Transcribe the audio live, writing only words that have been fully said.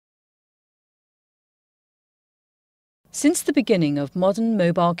Since the beginning of modern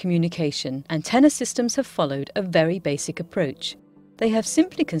mobile communication, antenna systems have followed a very basic approach. They have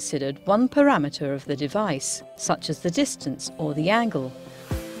simply considered one parameter of the device, such as the distance or the angle,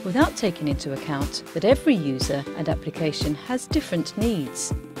 without taking into account that every user and application has different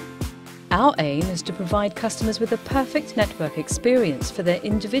needs. Our aim is to provide customers with a perfect network experience for their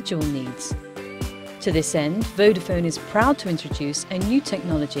individual needs. To this end, Vodafone is proud to introduce a new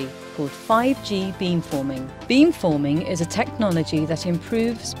technology called 5G beamforming. Beamforming is a technology that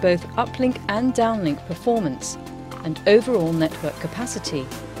improves both uplink and downlink performance and overall network capacity.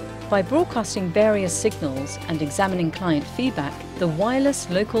 By broadcasting various signals and examining client feedback, the wireless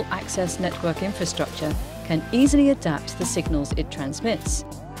local access network infrastructure can easily adapt the signals it transmits.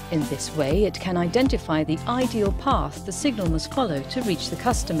 In this way, it can identify the ideal path the signal must follow to reach the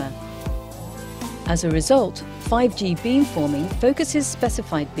customer. As a result, 5G beamforming focuses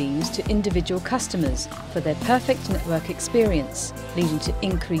specified beams to individual customers for their perfect network experience, leading to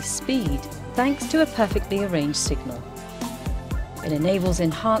increased speed thanks to a perfectly arranged signal. It enables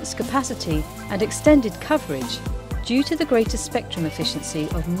enhanced capacity and extended coverage due to the greater spectrum efficiency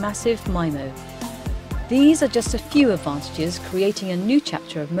of massive MIMO. These are just a few advantages creating a new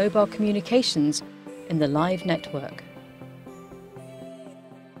chapter of mobile communications in the live network.